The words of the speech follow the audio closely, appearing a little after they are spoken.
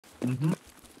Mm-hmm.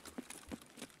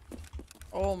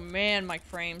 Oh man, my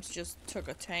frames just took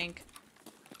a tank.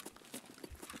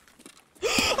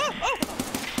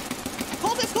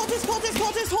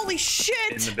 Cultist, holy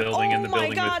shit! In the building, in the building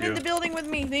with you. Oh my god, in the building with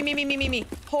me. Me.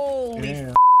 Holy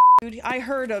yeah. dude, I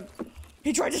heard a...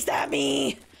 He tried to stab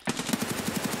me!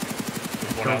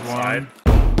 There's one outside.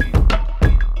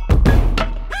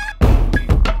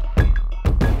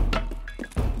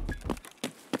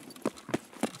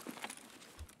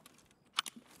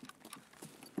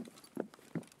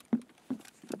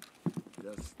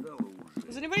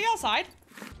 Is anybody outside?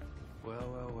 Well.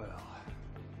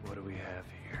 What do we have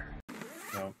here?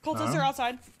 No. Cultists are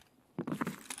outside.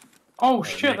 Oh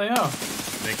shit, they are.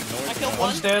 Making noise. I killed one.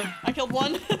 One's dead. I killed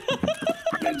one.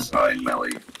 Inside,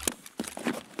 Melly. The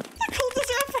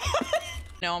cultists are outside.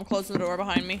 No, I'm closing the door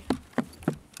behind me.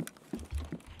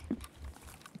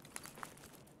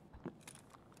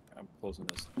 I'm closing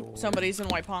this door. Somebody's in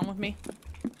White Pond with me.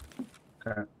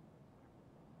 Okay.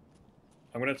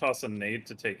 I'm gonna toss a nade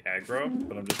to take aggro,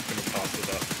 but I'm just gonna toss it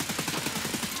up.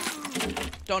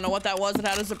 Don't know what that was. It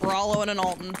had a Zabralo and an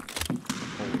Alton.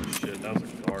 Holy shit, that was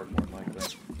a guard more than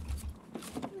likely.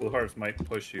 Blue Hearts might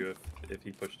push you if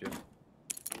he pushed you.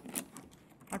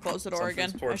 I closed the door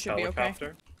Something's again. I towards should be okay.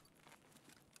 helicopter.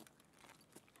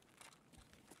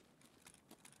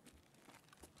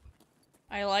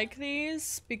 I like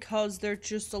these because they're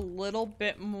just a little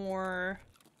bit more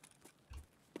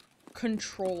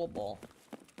controllable.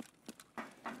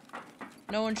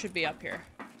 No one should be up here.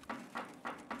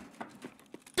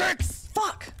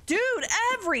 Fuck! Dude,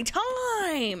 every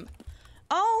time!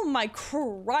 Oh my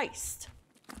Christ.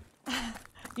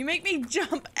 You make me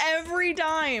jump every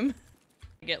time.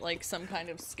 I get like some kind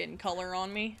of skin color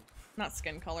on me. Not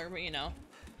skin color, but you know.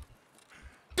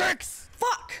 Dicks!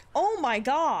 Fuck! Oh my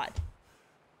god.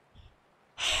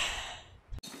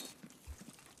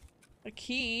 A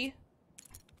key.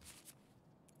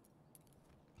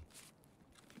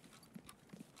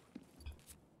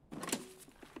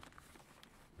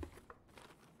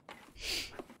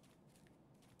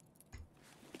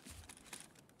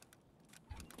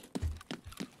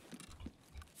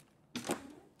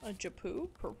 A Japu,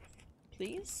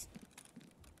 please?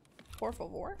 Por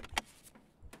favor?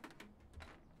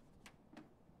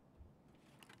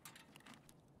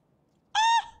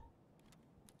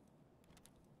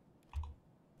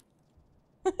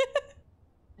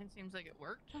 It seems like it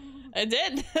worked. I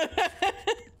did.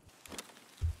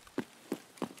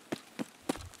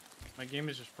 My game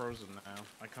is just frozen now.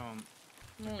 I can't.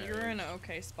 Well, Okay. you're in an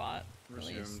okay spot. At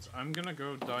Resumed. least. I'm gonna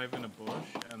go dive in a bush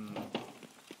and.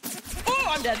 Oh,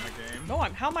 I'm dead. My game. No,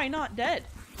 how am I not dead?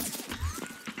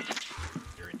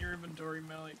 You're in your inventory,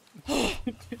 Melly.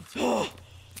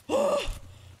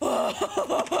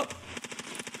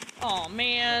 Oh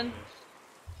man.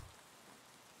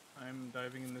 I'm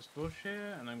diving in this bush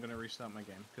here, and I'm gonna restart my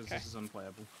game because this is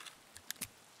unplayable.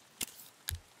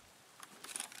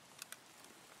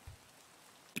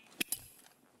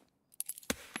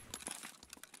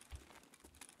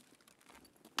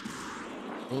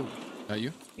 Oh, that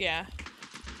you? Yeah.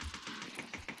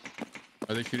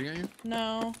 Are they shooting at you?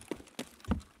 No.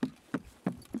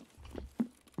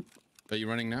 Are you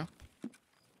running now?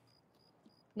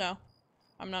 No.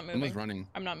 I'm not moving. Someone's running.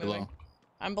 I'm not moving. Below.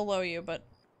 I'm below you, but...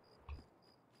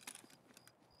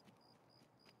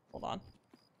 Hold on.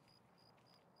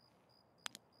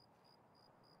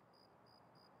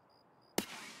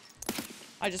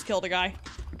 I just killed a guy.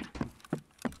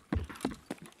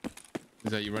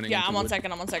 Is that you running? Yeah, into I'm on wood?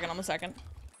 second, I'm on second.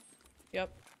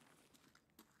 Yep.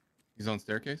 He's on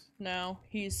staircase? No,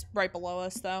 he's right below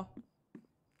us, though.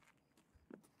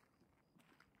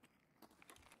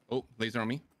 Oh, laser on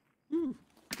me. Ooh.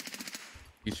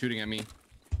 He's shooting at me.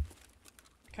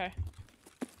 Okay.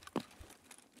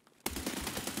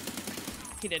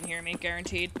 He didn't hear me,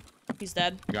 guaranteed. He's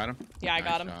dead. You got him? Yeah, I Nice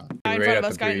got him. shot. Guy in Right front of at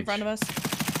us, the guy in breach. front of us.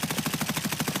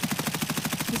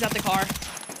 He's at the car.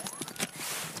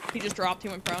 He just dropped, he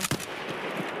went prone.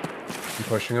 You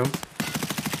pushing him?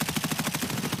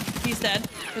 He's dead.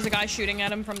 There's a guy shooting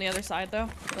at him from the other side, though.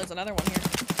 There's another one here.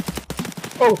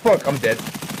 Oh fuck, I'm dead.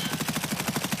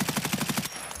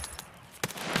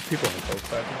 People on both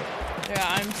sides of it. Yeah,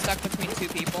 I'm stuck between two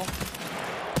people.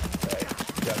 Okay,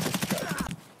 got this guy.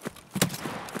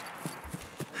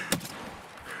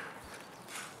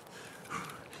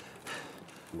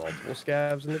 Multiple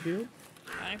scabs in the field.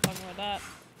 I ain't fucking with that.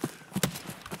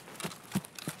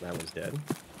 That one's dead.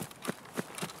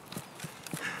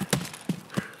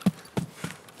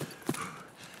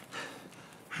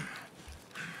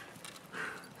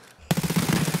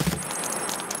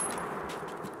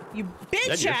 You that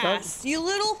bitch your shot? ass! You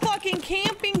little fucking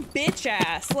camping bitch! bitch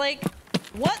ass. Like,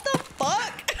 what the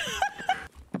fuck?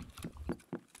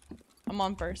 I'm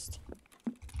on first.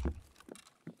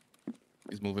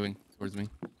 He's moving towards me.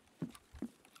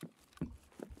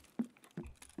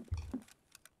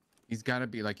 He's gotta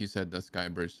be, like you said, the sky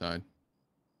bridge side.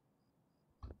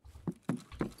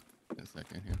 A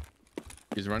second here.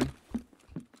 He's running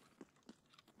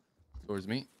towards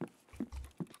me.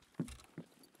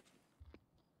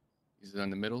 He's in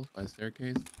the middle by the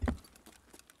staircase.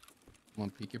 Come on,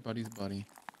 peek your buddy's buddy.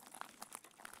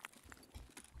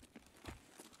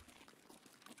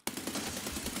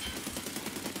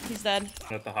 He's dead.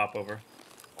 I have to hop over.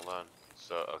 Hold on.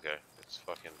 So, okay. It's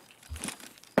fucking...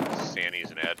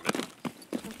 Sandy's an admin.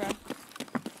 Okay.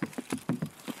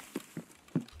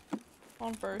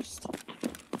 On first.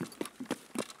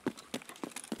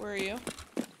 Where are you?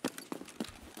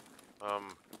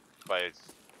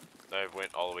 I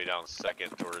went all the way down second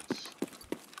towards...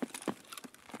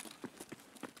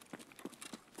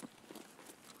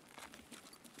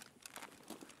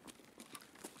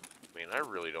 I mean, I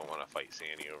really don't want to fight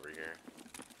Sandy over here.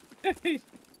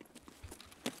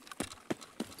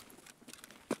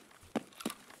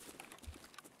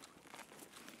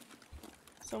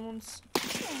 Someone's...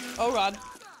 Oh god.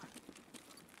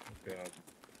 Oh god.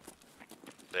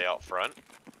 They out front?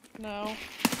 No.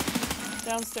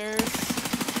 Downstairs.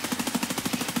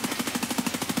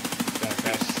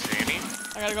 Sandy?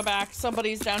 I gotta go back.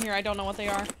 Somebody's down here. I don't know what they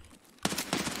are.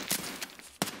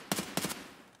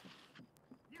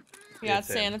 Yeah, it's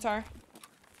Sanitar.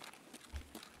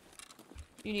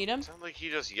 You need him? Sounds like he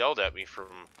just yelled at me from...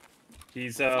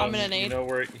 He's, I'm in an you aid. know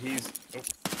where he's... Oh.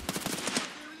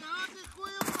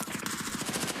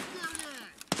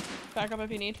 Back up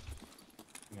if you need.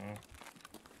 No.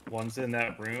 One's in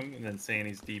that room, and then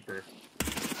Sandy's deeper. Oh,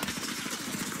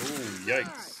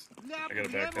 yikes. I gotta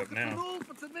back up now.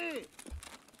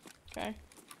 Okay.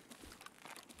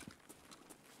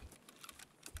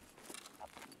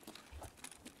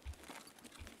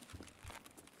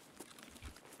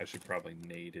 I should probably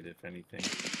nade it, if anything.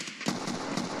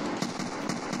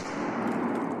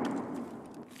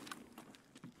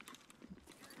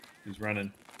 He's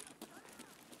running.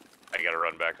 I gotta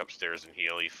run back upstairs and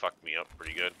heal. He fucked me up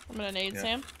pretty good. I'm gonna nade Yeah.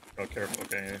 Sam. Oh, careful.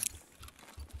 Okay,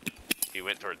 He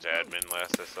went towards admin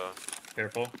last I saw.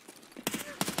 careful.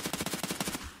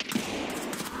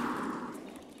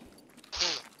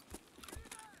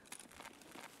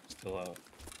 Still out.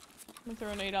 I'm gonna throw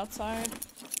a nade outside.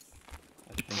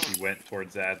 I think he went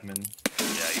towards admin.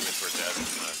 Yeah, he went towards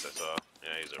admin last I saw. Yeah,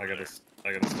 he's over there.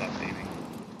 I gotta stop nading.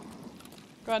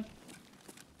 Go ahead.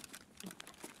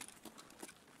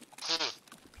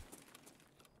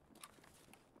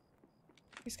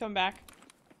 He's coming back.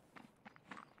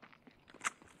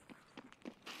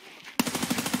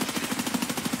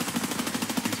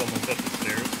 He's almost up the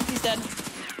stairs. He's dead.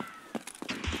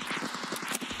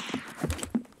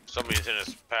 Somebody's in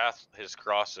his path, his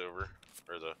crossover,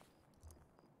 or the